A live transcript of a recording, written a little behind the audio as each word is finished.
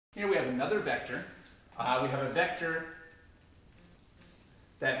Here we have another vector. We have a vector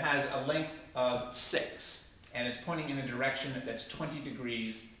that has a length of 6 and is pointing in a direction that's 20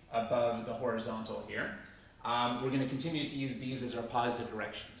 degrees above the horizontal here. We're going to continue to use these as our positive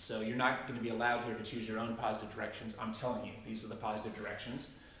directions. So you're not going to be allowed here to choose your own positive directions. I'm telling you, these are the positive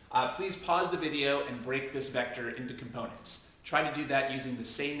directions. Please pause the video and break this vector into components. Try to do that using the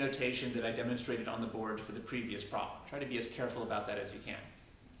same notation that I demonstrated on the board for the previous problem. Try to be as careful about that as you can.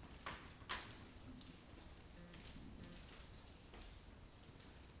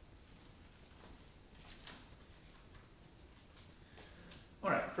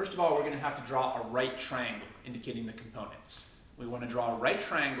 Alright, first of all, we're going to have to draw a right triangle indicating the components. We want to draw a right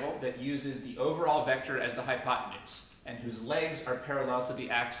triangle that uses the overall vector as the hypotenuse and whose legs are parallel to the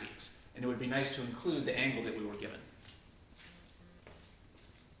axes. And it would be nice to include the angle that we were given.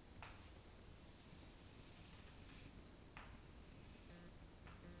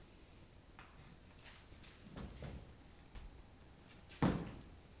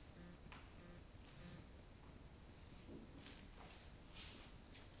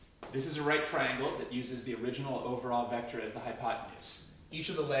 This is a right triangle that uses the original overall vector as the hypotenuse. Each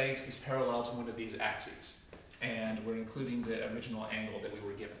of the legs is parallel to one of these axes, and we're including the original angle that we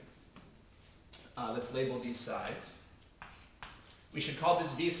were given. Let's label these sides. We should call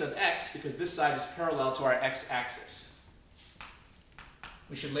this v sub x because this side is parallel to our x-axis.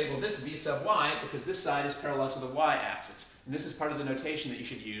 We should label this v sub y because this side is parallel to the y-axis. And this is part of the notation that you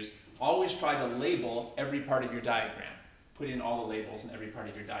should use. Always try to label every part of your diagram. Put in all the labels in every part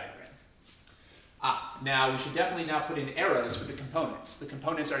of your diagram. Now we should definitely now put in arrows for the components. The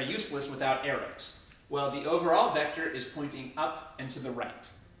components are useless without arrows. Well, the overall vector is pointing up and to the right.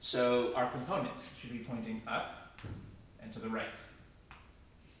 So our components should be pointing up and to the right.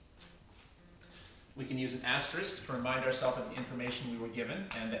 We can use an asterisk to remind ourselves of the information we were given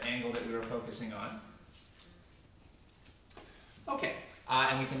and the angle that we were focusing on. Okay,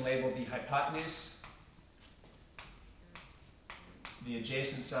 and we can label the hypotenuse, the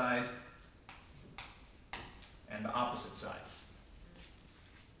adjacent side, and the opposite side.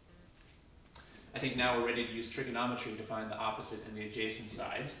 I think now we're ready to use trigonometry to find the opposite and the adjacent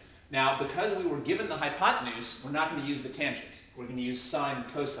sides. Now, because we were given the hypotenuse, we're not going to use the tangent. We're going to use sine and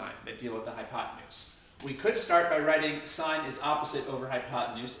cosine that deal with the hypotenuse. We could start by writing sine is opposite over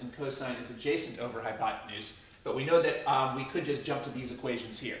hypotenuse and cosine is adjacent over hypotenuse, but we know that we could just jump to these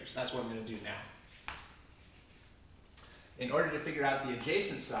equations here, so that's what I'm going to do now. In order to figure out the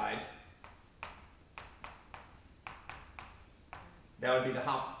adjacent side, that would be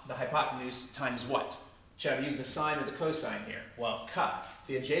the hypotenuse times what? Should I use the sine or the cosine here? Well, cut.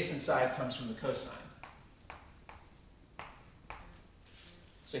 The adjacent side comes from the cosine.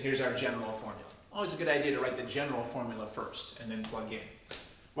 So here's our general formula. Always a good idea to write the general formula first and then plug in.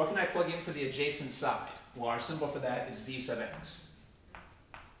 What can I plug in for the adjacent side? Well, our symbol for that is v sub x.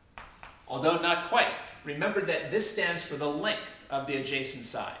 Although not quite. Remember that this stands for the length of the adjacent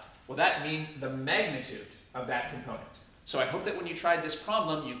side. Well, that means the magnitude of that component. So I hope that when you tried this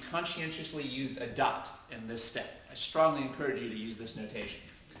problem, you conscientiously used a dot in this step. I strongly encourage you to use this notation.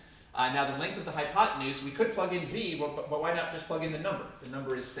 Now the length of the hypotenuse, we could plug in v, but why not just plug in the number? The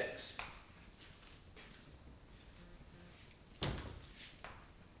number is 6.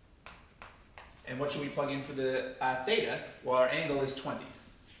 And what should we plug in for the theta? Well, our angle is 20.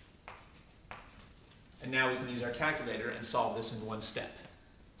 And now we can use our calculator and solve this in one step.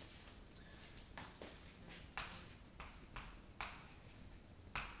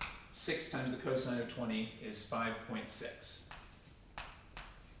 Six times the cosine of 20 is 5.6.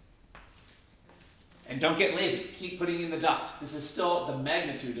 And don't get lazy. Keep putting in the dot. This is still the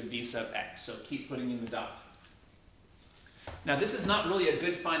magnitude of v sub x, so keep putting in the dot. Now this is not really a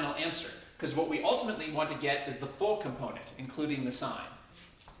good final answer, because what we ultimately want to get is the full component, including the sine.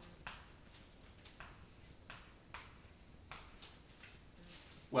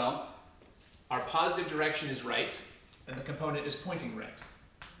 Well, our positive direction is right, and the component is pointing right.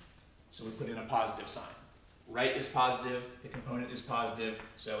 So we put in a positive sign. Right is positive, the component is positive,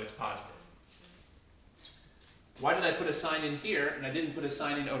 so it's positive. Why did I put a sign in here and I didn't put a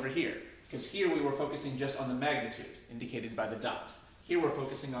sign in over here? Because here we were focusing just on the magnitude, indicated by the dot. Here we're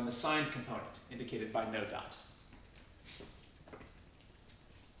focusing on the signed component, indicated by no dot.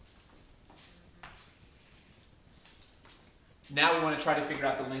 Now we want to try to figure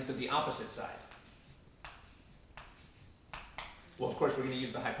out the length of the opposite side. Well, of course, we're going to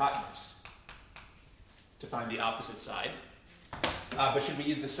use the hypotenuse to find the opposite side. But should we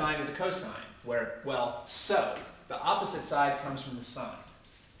use the sine or the cosine? Well, so, the opposite side comes from the sine.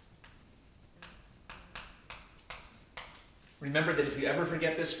 Remember that if you ever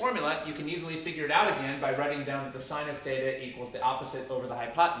forget this formula, you can easily figure it out again by writing down that the sine of theta equals the opposite over the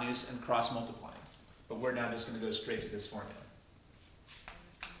hypotenuse and cross multiplying. But we're now just going to go straight to this formula.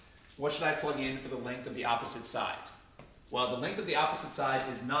 What should I plug in for the length of the opposite side? Well, the length of the opposite side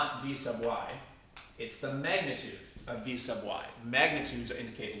is not v sub y. It's the magnitude of v sub y. Magnitudes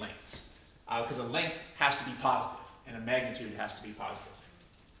indicate lengths, because a length has to be positive, and a magnitude has to be positive.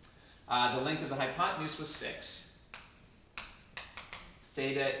 The length of the hypotenuse was 6.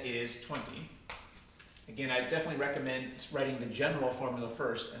 Theta is 20. Again, I definitely recommend writing the general formula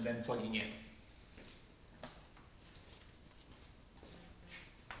first and then plugging in.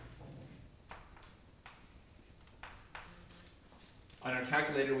 On our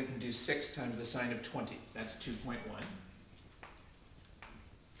calculator, we can do 6 times the sine of 20. That's 2.1.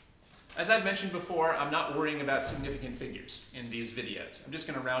 As I've mentioned before, I'm not worrying about significant figures in these videos. I'm just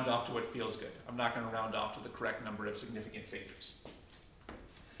going to round off to what feels good. I'm not going to round off to the correct number of significant figures.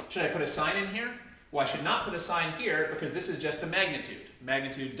 Should I put a sign in here? Well, I should not put a sign here because this is just the magnitude.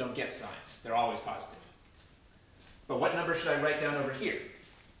 Magnitude don't get signs. They're always positive. But what number should I write down over here?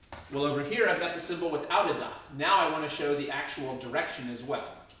 Well, over here I've got the symbol without a dot. Now I want to show the actual direction as well.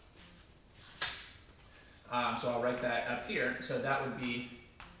 So I'll write that up here. So that would be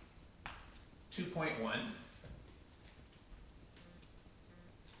 2.1.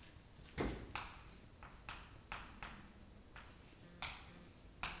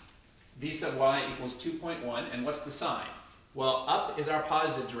 V sub y equals 2.1, and what's the sign? Well, up is our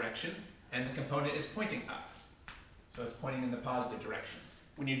positive direction, and the component is pointing up. So it's pointing in the positive direction.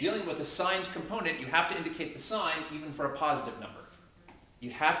 When you're dealing with a signed component, you have to indicate the sign even for a positive number. You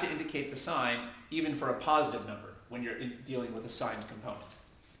have to indicate the sign even for a positive number when you're dealing with a signed component.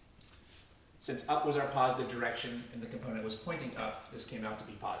 Since up was our positive direction and the component was pointing up, this came out to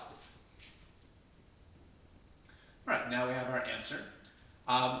be positive. All right, now we have our answer.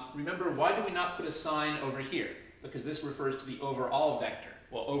 Remember, why do we not put a sign over here? Because this refers to the overall vector.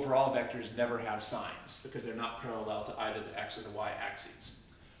 Well, overall vectors never have signs because they're not parallel to either the x or the y axes.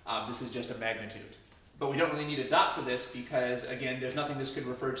 This is just a magnitude. But we don't really need a dot for this because, again, there's nothing this could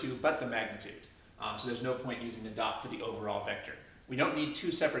refer to but the magnitude. So there's no point using a dot for the overall vector. We don't need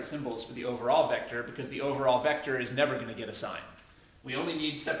 2 separate symbols for the overall vector because the overall vector is never going to get a sign. We only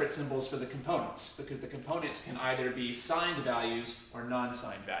need separate symbols for the components because the components can either be signed values or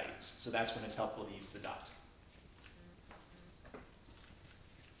non-signed values. So that's when it's helpful to use the dot.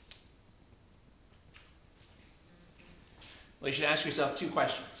 Well, you should ask yourself 2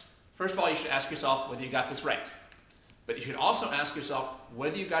 questions. First of all, you should ask yourself whether you got this right. But you should also ask yourself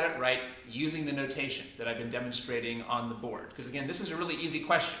whether you got it right using the notation that I've been demonstrating on the board. Because again, this is a really easy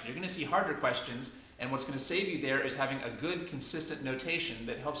question. You're going to see harder questions, and what's going to save you there is having a good, consistent notation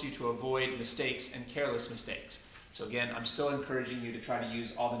that helps you to avoid mistakes and careless mistakes. So again, I'm still encouraging you to try to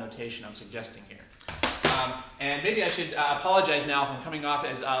use all the notation I'm suggesting here. And maybe I should apologize now if I'm coming off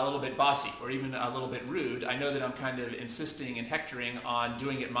as a little bit bossy or even a little bit rude. I know that I'm kind of insisting and hectoring on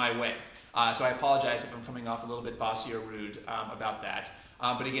doing it my way. So I apologize if I'm coming off a little bit bossy or rude about that.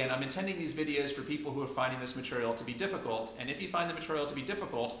 But again, I'm intending these videos for people who are finding this material to be difficult. And if you find the material to be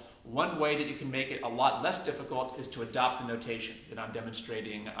difficult, one way that you can make it a lot less difficult is to adopt the notation that I'm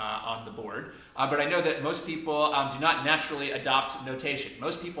demonstrating on the board. But I know that most people do not naturally adopt notation.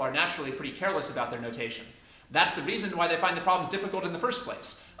 Most people are naturally pretty careless about their notation. That's the reason why they find the problems difficult in the first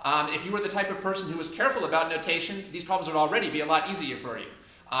place. If you were the type of person who was careful about notation, these problems would already be a lot easier for you.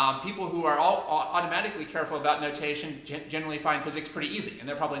 People who are automatically careful about notation generally find physics pretty easy, and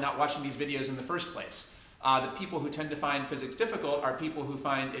they're probably not watching these videos in the first place. The people who tend to find physics difficult are people who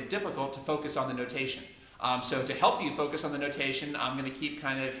find it difficult to focus on the notation. So to help you focus on the notation, I'm going to keep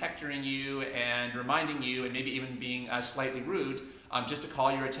kind of hectoring you and reminding you, and maybe even being slightly rude, just to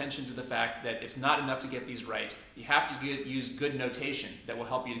call your attention to the fact that it's not enough to get these right. You have to use good notation that will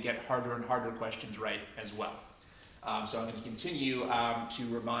help you to get harder and harder questions right as well. So I'm going to continue to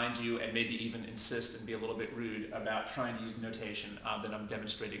remind you and maybe even insist and be a little bit rude about trying to use the notation that I'm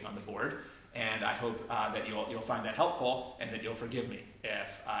demonstrating on the board. And I hope that you'll find that helpful and that you'll forgive me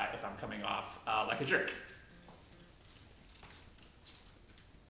if I'm coming off like a jerk.